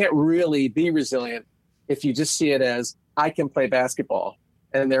you can't really be resilient if you just see it as, I can play basketball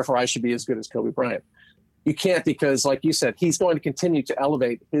and therefore I should be as good as Kobe Bryant. You can't, because like you said, he's going to continue to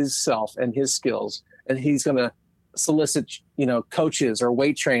elevate his self and his skills, and he's going to solicit, coaches or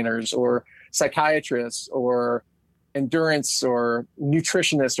weight trainers or psychiatrists or endurance or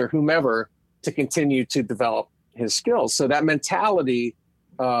nutritionists or whomever to continue to develop his skills. So that mentality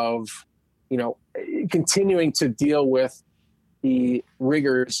of, continuing to deal with the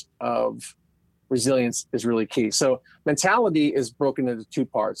rigors of resilience is really key. So mentality is broken into two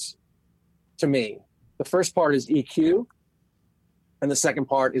parts to me. The first part is EQ, and the second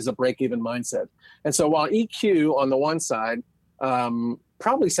part is a break-even mindset. And so while EQ on the one side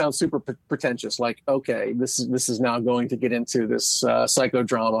probably sounds super pretentious, like, okay, this is now going to get into this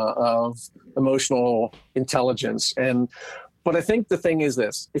psychodrama of emotional intelligence. And But I think the thing is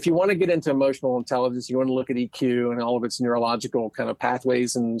this: if you want to get into emotional intelligence, you want to look at EQ and all of its neurological kind of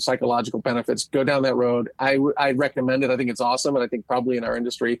pathways and psychological benefits, go down that road. I recommend it. I think it's awesome. And I think probably in our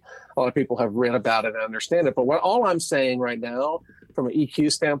industry, a lot of people have read about it and understand it. But all I'm saying right now from an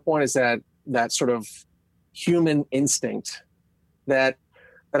EQ standpoint is that sort of human instinct, that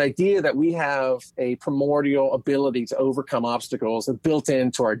idea that we have a primordial ability to overcome obstacles and built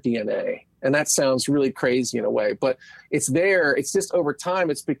into our DNA. And that sounds really crazy in a way, but it's there. It's just over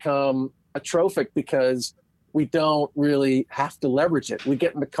time, it's become atrophic because we don't really have to leverage it. We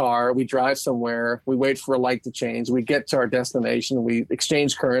get in the car, we drive somewhere, we wait for a light to change, we get to our destination, we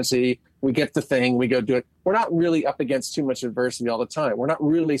exchange currency, we get the thing, we go do it. We're not really up against too much adversity all the time. We're not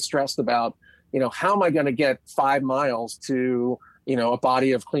really stressed about, how am I going to get 5 miles to, a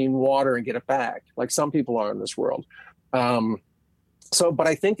body of clean water and get it back, like some people are in this world. But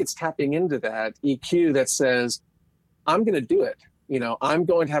I think it's tapping into that EQ that says, I'm going to do it. I'm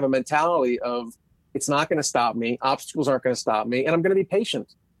going to have a mentality of, it's not going to stop me. Obstacles aren't going to stop me. And I'm going to be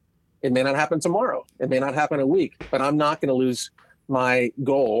patient. It may not happen tomorrow. It may not happen in a week, but I'm not going to lose my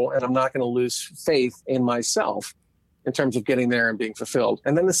goal, and I'm not going to lose faith in myself in terms of getting there and being fulfilled.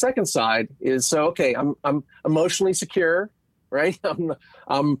 And then the second side is, so, okay, I'm emotionally secure, right?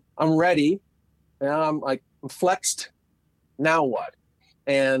 I'm ready. Now I'm flexed. Now what?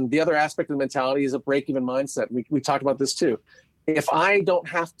 And the other aspect of the mentality is a break-even mindset. We talked about this too. If I don't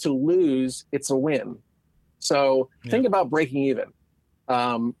have to lose, it's a win. So think about breaking even.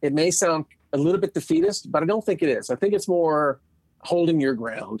 It may sound a little bit defeatist, but I don't think it is. I think it's more holding your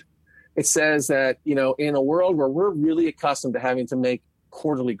ground. It says that, in a world where we're really accustomed to having to make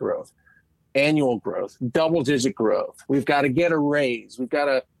quarterly growth, annual growth, double-digit growth, we've got to get a raise.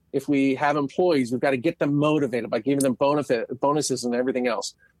 If we have employees, we've got to get them motivated by giving them bonuses and everything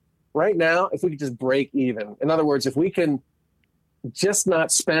else. Right now, if we could just break even, in other words, if we can just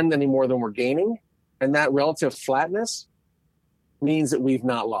not spend any more than we're gaining, and that relative flatness means that we've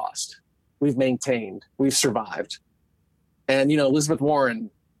not lost. We've maintained. We've survived. And, Elizabeth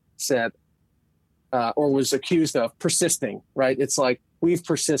Warren said, or was accused of persisting, right? It's like we've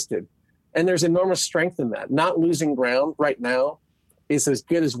persisted. And there's enormous strength in that. Not losing ground right now is as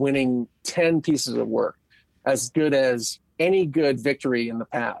good as winning 10 pieces of work, as good as any good victory in the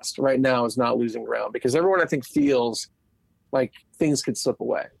past. Right now is not losing ground, because everyone, I think, feels like things could slip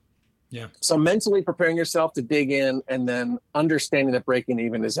away. Yeah. So mentally preparing yourself to dig in, and then understanding that breaking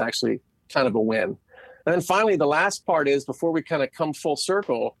even is actually kind of a win. And then finally, the last part is, before we kind of come full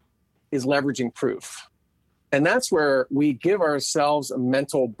circle, is leveraging proof. And that's where we give ourselves a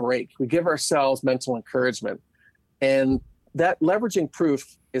mental break. We give ourselves mental encouragement. And that leveraging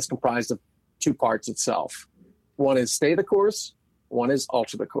proof is comprised of 2 parts itself. One is stay the course, one is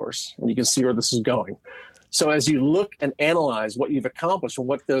alter the course. And you can see where this is going. So as you look and analyze what you've accomplished and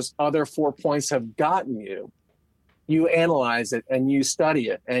what those other 4 points have gotten you, you analyze it and you study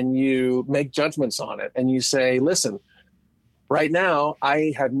it and you make judgments on it. And you say, listen, right now,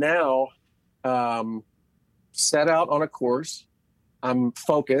 I have now set out on a course. I'm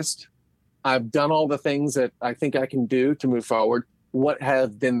focused. I've done all the things that I think I can do to move forward. What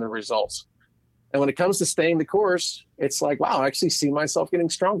have been the results? And when it comes to staying the course, it's like, wow, I actually see myself getting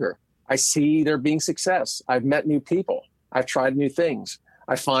stronger. I see there being success. I've met new people. I've tried new things.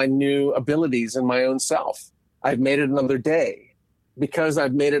 I find new abilities in my own self. I've made it another day. Because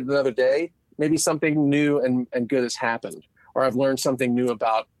I've made it another day, maybe something new and good has happened. Or I've learned something new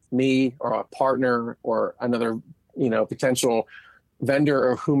about me or a partner or another, potential vendor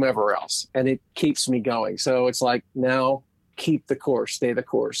or whomever else. And it keeps me going. So it's like, now keep the course, stay the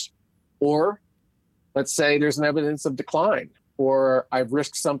course. Or let's say there's an evidence of decline, or I've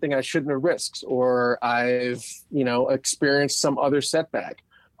risked something I shouldn't have risked, or I've, experienced some other setback,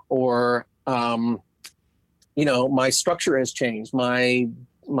 or, my structure has changed. My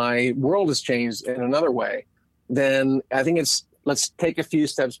world has changed in another way. Then I think let's take a few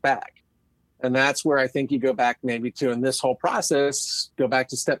steps back. And that's where I think you go back maybe to, in this whole process, go back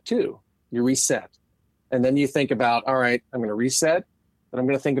to step 2, you reset. And then you think about, all right, I'm going to reset, but I'm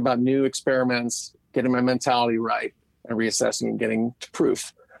going to think about new experiments, getting my mentality right, and reassessing and getting to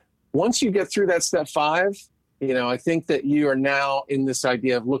proof. Once you get through that step 5, I think that you are now in this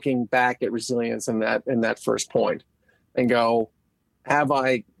idea of looking back at resilience in that first point and go, have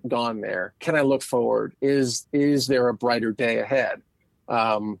I gone there? Can I look forward? Is there a brighter day ahead?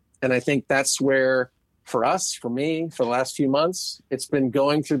 And I think that's where, for us, for me, for the last few months, it's been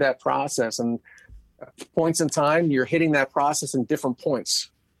going through that process. And points in time, you're hitting that process in different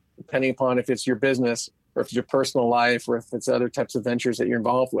points, depending upon if it's your business or if it's your personal life or if it's other types of ventures that you're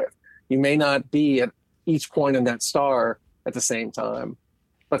involved with. You may not be at each point in that star at the same time.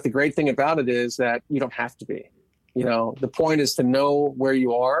 But the great thing about it is that you don't have to be. The point is to know where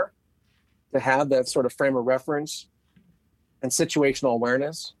you are, to have that sort of frame of reference and situational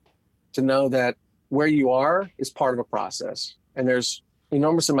awareness, to know that where you are is part of a process. And there's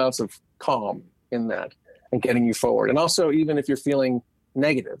enormous amounts of calm in that and getting you forward. And also, even if you're feeling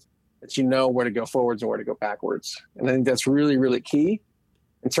negative, that you know where to go forwards and where to go backwards. And I think that's really, really key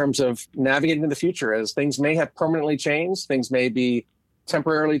in terms of navigating the future, as things may have permanently changed, things may be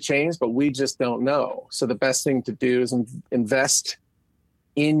temporarily changed, but we just don't know. So the best thing to do is invest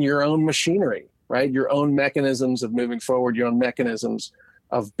in your own machinery, right? Your own mechanisms of moving forward, your own mechanisms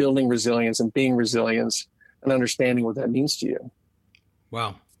of building resilience and being resilient and understanding what that means to you.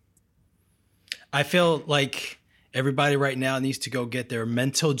 Wow. I feel like everybody right now needs to go get their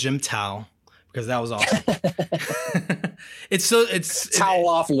mental gym towel, because that was awesome. Towel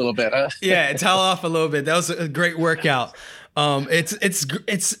off a little bit, huh? Yeah, towel off a little bit. That was a great workout. But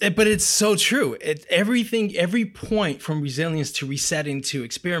it's so true. Every point from resilience to resetting to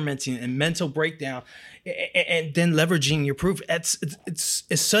experimenting and mental breakdown, and then leveraging your proof. It's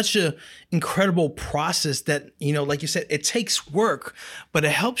such a incredible process that, like you said, it takes work, but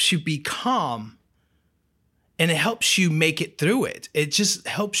it helps you be calm, and it helps you make it through it. It just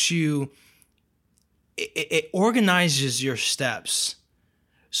helps you. It organizes your steps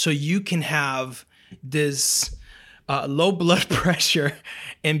so you can have this low blood pressure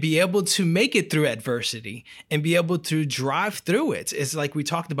and be able to make it through adversity and be able to drive through it. It's like we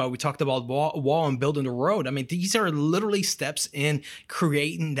talked about wall and building the road. I mean, these are literally steps in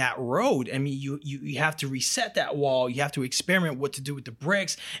creating that road. I mean, you have to reset that wall. You have to experiment what to do with the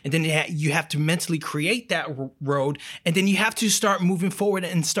bricks. And then you have to mentally create that road. And then you have to start moving forward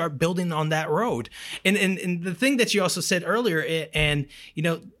and start building on that road. And the thing that you also said earlier, and,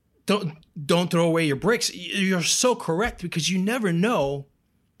 don't throw away your bricks. You're so correct, because you never know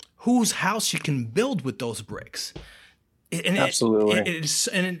whose house you can build with those bricks. Absolutely. You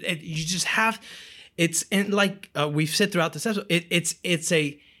just have, it's, and like we've said throughout this episode, it's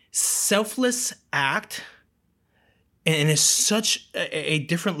a selfless act, and it's such a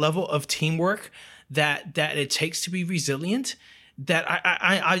different level of teamwork that it takes to be resilient, that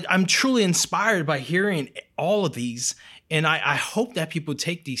I'm truly inspired by hearing all of these. And I hope that people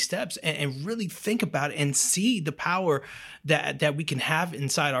take these steps and really think about it and see the power that we can have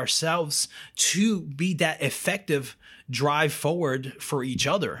inside ourselves to be that effective drive forward for each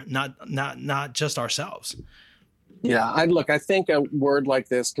other, not just ourselves. Yeah, I think a word like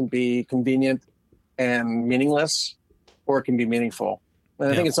this can be convenient and meaningless, or it can be meaningful.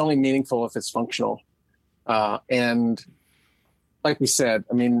 And I think it's only meaningful if it's functional. And like we said,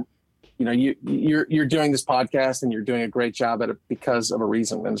 I mean, you're doing this podcast and you're doing a great job at it because of a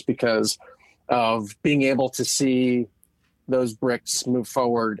reason. And it's because of being able to see those bricks move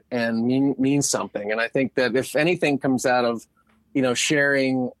forward and mean something. And I think that if anything comes out of,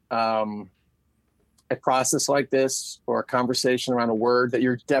 sharing a process like this, or a conversation around a word that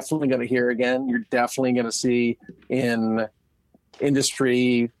you're definitely going to hear again, you're definitely going to see in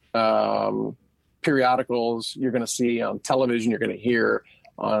industry periodicals, you're going to see on television, you're going to hear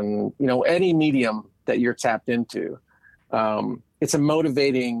on any medium that you're tapped into. It's a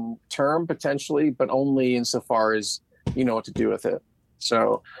motivating term potentially, but only insofar as you know what to do with it.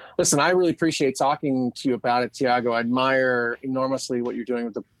 So listen, I really appreciate talking to you about it, Tiago. I admire enormously what you're doing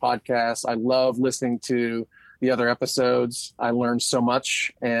with the podcast. I love listening to the other episodes. I learned so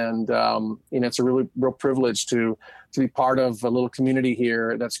much, and it's a real privilege to be part of a little community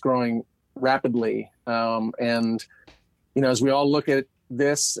here that's growing rapidly. And as we all look at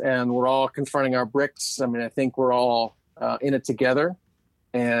this and we're all confronting our bricks, I mean, I think we're all in it together.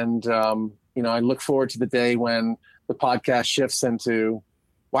 And, I look forward to the day when the podcast shifts into,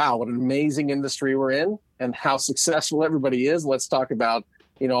 wow, what an amazing industry we're in and how successful everybody is. Let's talk about,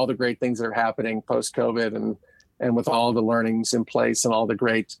 all the great things that are happening post-COVID and with all the learnings in place and all the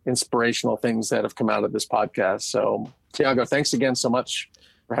great inspirational things that have come out of this podcast. So, Tiago, thanks again so much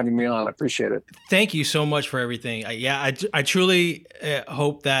for having me on. I appreciate it. Thank you so much for everything. I truly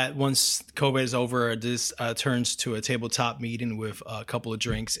hope that once COVID is over, this turns to a tabletop meeting with a couple of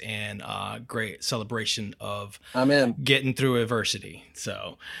drinks and great celebration of getting through adversity.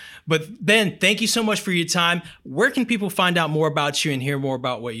 So, but Ben, thank you so much for your time. Where can people find out more about you and hear more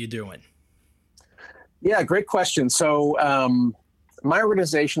about what you're doing? Yeah, great question. So my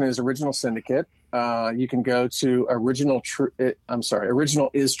organization is Original Syndicate. You can go to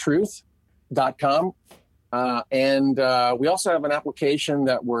originalistruth.com. And we also have an application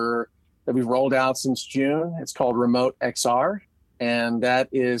that we've rolled out since June. It's called Remote XR. And that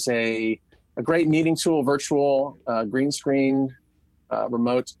is a a great meeting tool, virtual green screen,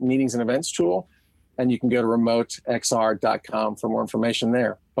 remote meetings and events tool. And you can go to remotexr.com for more information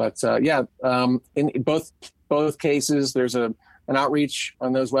there. But in both cases, there's an outreach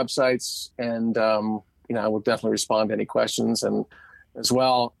on those websites, and I will definitely respond to any questions. And as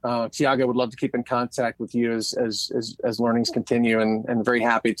well, Tiago would love to keep in contact with you as learnings continue, and very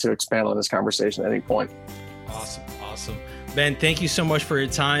happy to expand on this conversation at any point. Awesome. Ben, thank you so much for your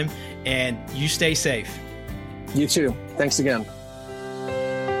time, and you stay safe. You too. Thanks again.